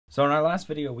So in our last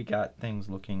video, we got things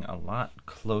looking a lot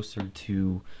closer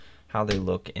to how they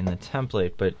look in the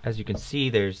template, but as you can see,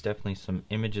 there's definitely some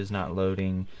images not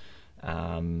loading.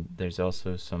 There's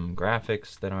also some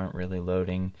graphics that aren't really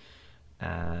loading.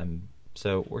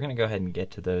 So we're going to go ahead and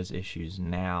get to those issues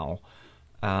now.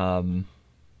 So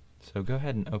go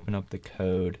ahead and open up the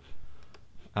code.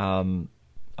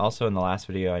 Also in the last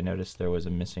video, I noticed there was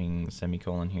a missing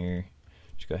semicolon here.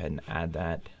 Just go ahead and add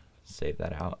that, save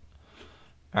that out.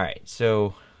 Alright,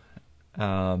 so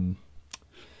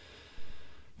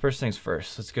first things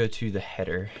first, let's go to the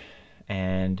header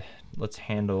and let's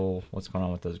handle what's going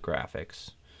on with those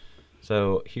graphics.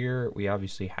 So here we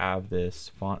obviously have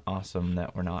this Font Awesome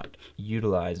that we're not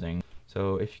utilizing.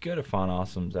 So if you go to Font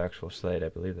Awesome's actual site, I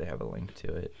believe they have a link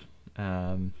to it.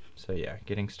 So yeah,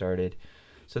 getting started.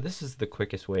 So this is the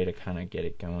quickest way to kind of get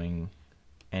it going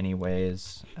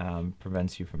anyways.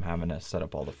 Prevents you from having to set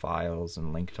up all the files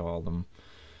and link to all of them.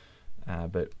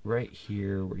 But right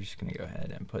here, we're just going to go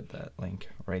ahead and put that link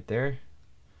right there.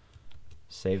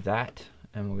 Save that,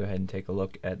 and we'll go ahead and take a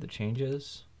look at the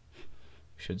changes. We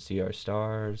should see our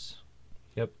stars.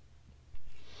 Yep.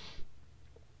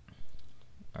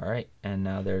 Alright, and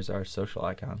now there's our social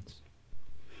icons.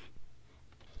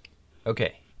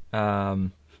 Okay.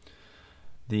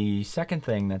 The second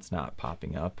thing that's not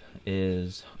popping up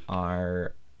is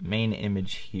our main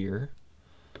image here.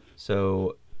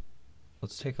 So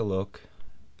let's take a look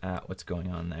at what's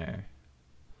going on there.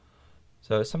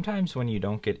 So sometimes when you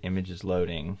don't get images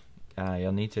loading,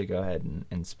 you'll need to go ahead and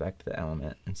inspect the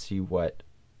element and see what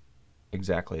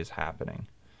exactly is happening.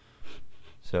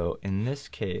 So in this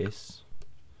case,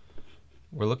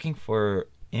 we're looking for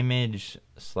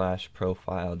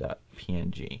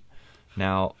image/profile.png.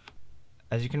 Now,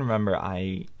 as you can remember,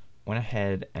 I went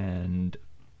ahead and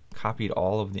copied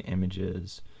all of the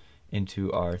images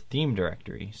into our theme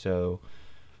directory. So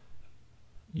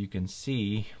you can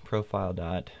see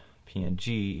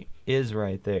profile.png is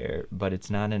right there, but it's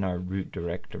not in our root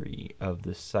directory of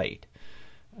the site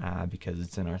because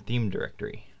it's in our theme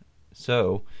directory.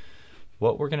 So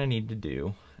what we're going to need to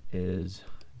do is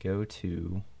go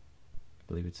to, I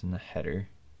believe it's in the header.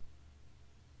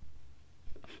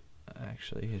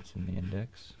 Actually, it's in the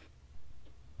index.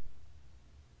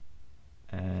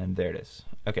 And there it is.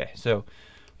 Okay, so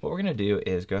what we're going to do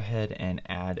is go ahead and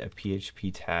add a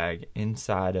PHP tag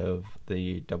inside of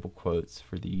the double quotes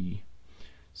for the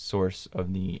source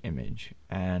of the image.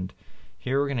 And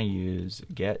here we're going to use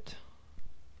get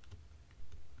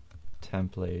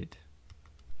template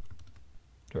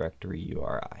directory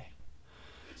URI.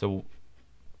 So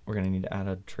we're going to need to add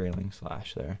a trailing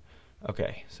slash there.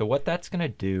 Okay, so what that's going to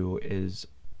do is,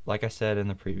 like I said in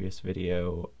the previous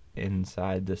video,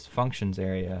 inside this functions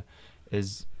area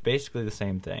is basically the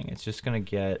same thing. It's just going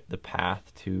to get the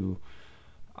path to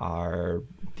our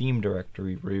theme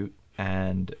directory root,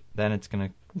 and then it's going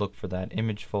to look for that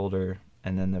image folder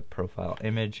and then the profile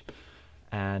image.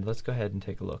 And let's go ahead and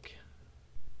take a look.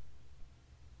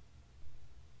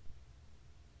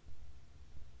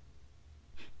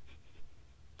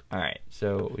 Alright,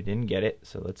 so we didn't get it,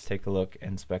 so let's take a look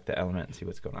and inspect the element and see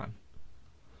what's going on.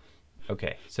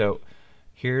 Okay, so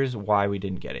here's why we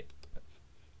didn't get it.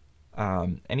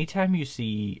 Anytime you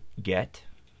see get,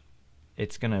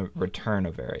 it's going to return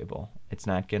a variable. It's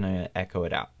not going to echo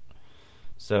it out.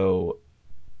 So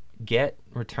get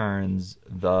returns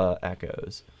the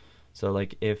echoes. So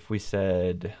like if we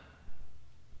said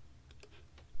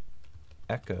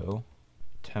echo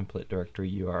template directory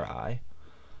URI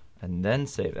and then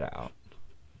save it out,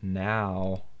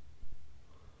 now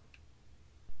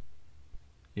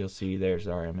you'll see there's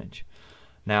our image.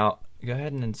 Now go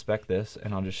ahead and inspect this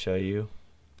and I'll just show you.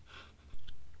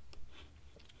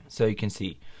 So you can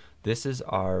see this is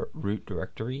our root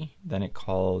directory, then it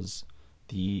calls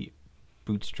the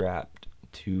Bootstrap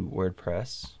to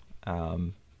WordPress.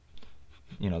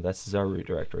 This is our root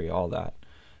directory, all that.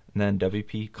 And then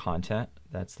WP content,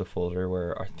 that's the folder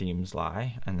where our themes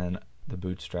lie, and then the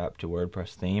Bootstrap to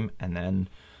WordPress theme, and then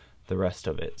the rest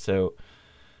of it. So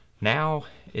now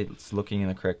it's looking in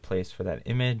the correct place for that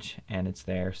image, and it's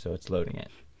there, so it's loading it.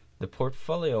 The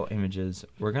portfolio images,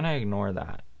 we're going to ignore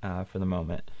that for the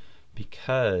moment,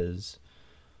 because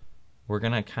we're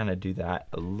going to kind of do that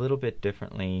a little bit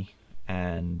differently,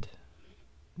 and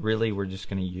really we're just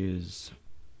going to use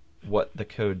what the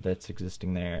code that's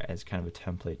existing there as kind of a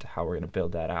template to how we're going to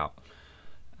build that out.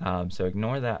 So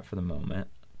ignore that for the moment.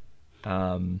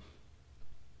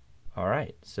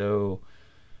 Alright, so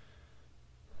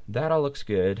that all looks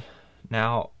good.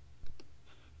 Now,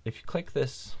 if you click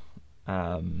this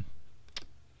nav,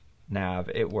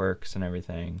 it works and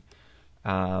everything.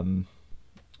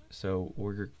 So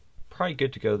we're probably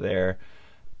good to go there.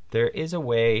 There is a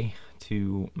way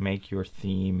to make your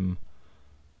theme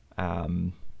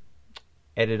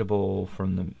editable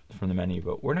from the menu,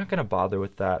 but we're not going to bother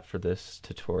with that for this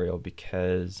tutorial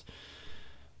because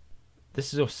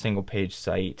this is a single page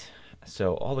site,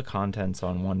 so all the content's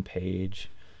on one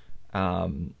page.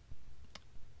 Down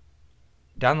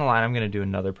the line I'm going to do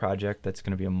another project that's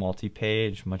going to be a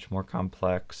multi-page, much more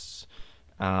complex,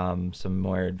 some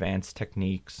more advanced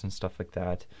techniques and stuff like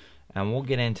that, and we'll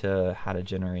get into how to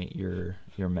generate your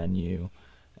menu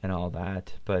and all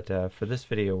that, but for this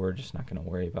video we're just not going to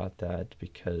worry about that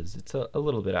because it's a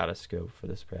little bit out of scope for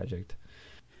this project.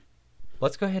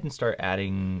 Let's go ahead and start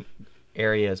adding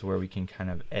areas where we can kind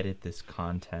of edit this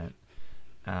content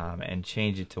and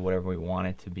change it to whatever we want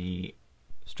it to be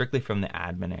strictly from the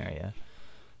admin area.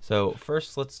 So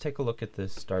first let's take a look at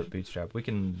this Start Bootstrap. We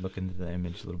can look into the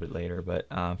image a little bit later, but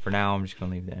for now I'm just going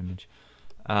to leave the image.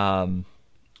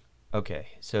 Okay,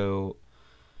 so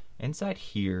inside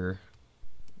here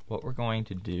what we're going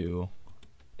to do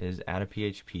is add a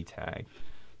PHP tag.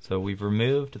 So we've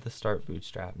removed the Start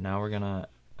Bootstrap. Now we're gonna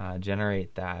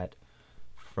generate that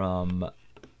from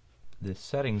the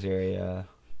settings area,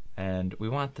 and we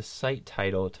want the site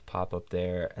title to pop up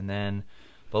there, and then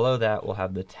below that we'll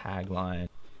have the tagline.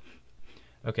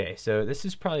 Okay, so this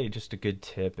is probably just a good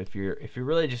tip. If you're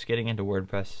really just getting into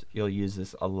WordPress, you'll use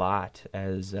this a lot,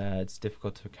 as it's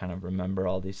difficult to kind of remember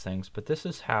all these things. But this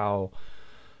is how,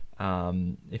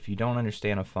 if you don't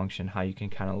understand a function, how you can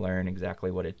kind of learn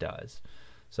exactly what it does.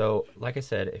 So like I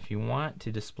said, if you want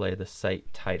to display the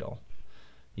site title,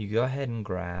 you go ahead and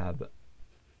grab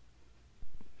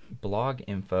blog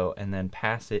info and then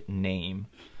pass it name.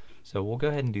 So we'll go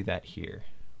ahead and do that here.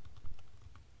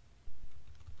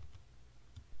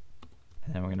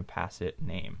 And then we're going to pass it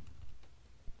name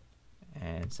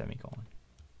and semicolon.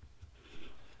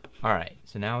 Alright,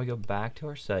 so now we go back to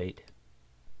our site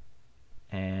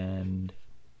and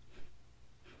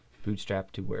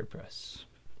Bootstrap to WordPress.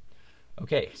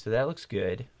 Okay, so that looks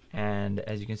good, and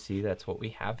as you can see that's what we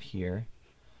have here.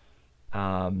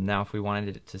 Now if we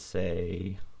wanted it to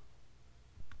say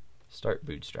Start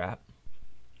Bootstrap,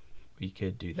 we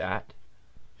could do that,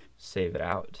 save it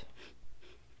out,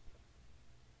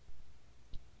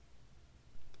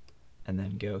 and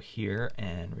then go here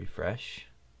and refresh.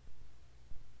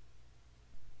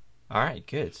 Alright,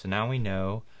 good. So now we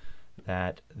know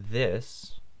that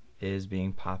this is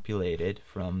being populated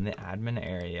from the admin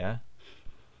area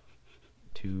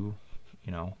to,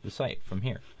 the site from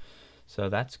here. So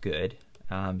that's good.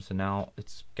 So now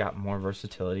it's got more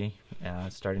versatility,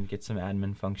 starting to get some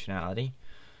admin functionality.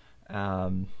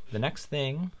 The next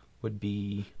thing would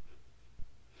be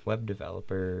web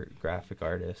developer, graphic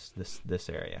artist, this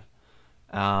area.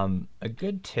 A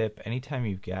good tip, anytime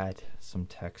you've got some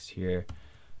text here,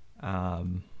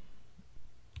 go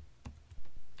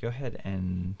ahead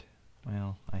and,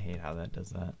 well, I hate how that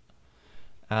does that.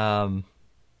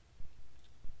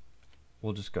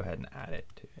 We'll just go ahead and add it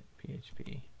to it,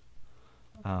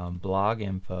 PHP. Blog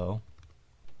info.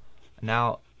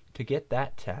 Now, to get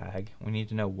that tag, we need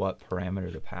to know what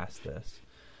parameter to pass this.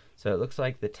 So it looks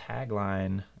like the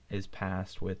tagline is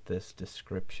passed with this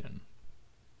description.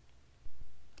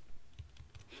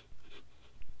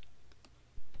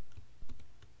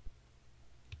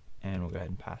 And we'll go ahead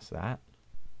and pass that.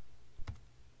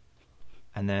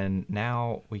 And then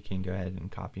now we can go ahead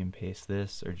and copy and paste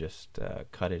this, or just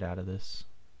cut it out of this.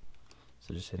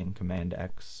 So just hitting Command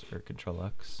X or Control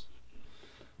X.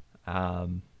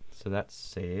 So that's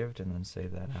saved, and then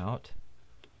save that out.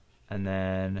 And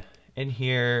then in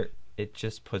here, it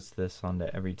just puts this onto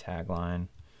every tagline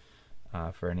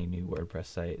for any new WordPress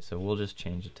site. So we'll just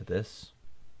change it to this.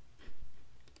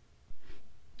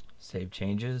 Save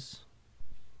changes.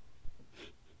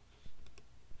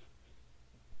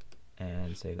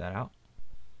 And save that out,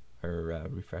 or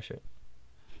refresh it,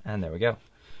 and there we go.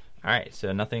 Alright,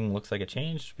 so nothing looks like it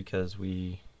changed because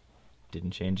we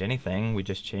didn't change anything, we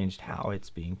just changed how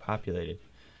it's being populated.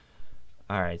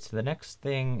 Alright, so the next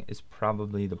thing is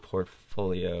probably the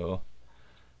portfolio,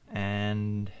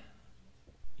 and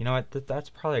you know what, that's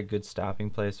probably a good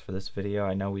stopping place for this video.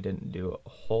 I know we didn't do a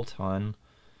whole ton,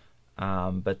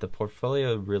 but the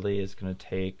portfolio really is going to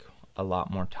take a lot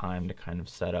more time to kind of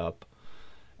set up.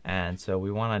 And so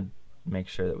we want to make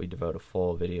sure that we devote a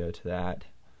full video to that.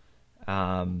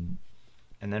 And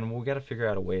then we'll got to figure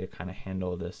out a way to kind of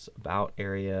handle this about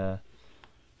area,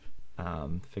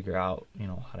 figure out,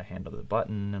 how to handle the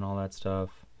button and all that stuff.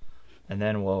 And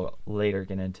then we'll later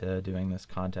get into doing this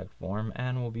contact form,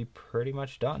 and we'll be pretty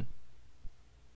much done.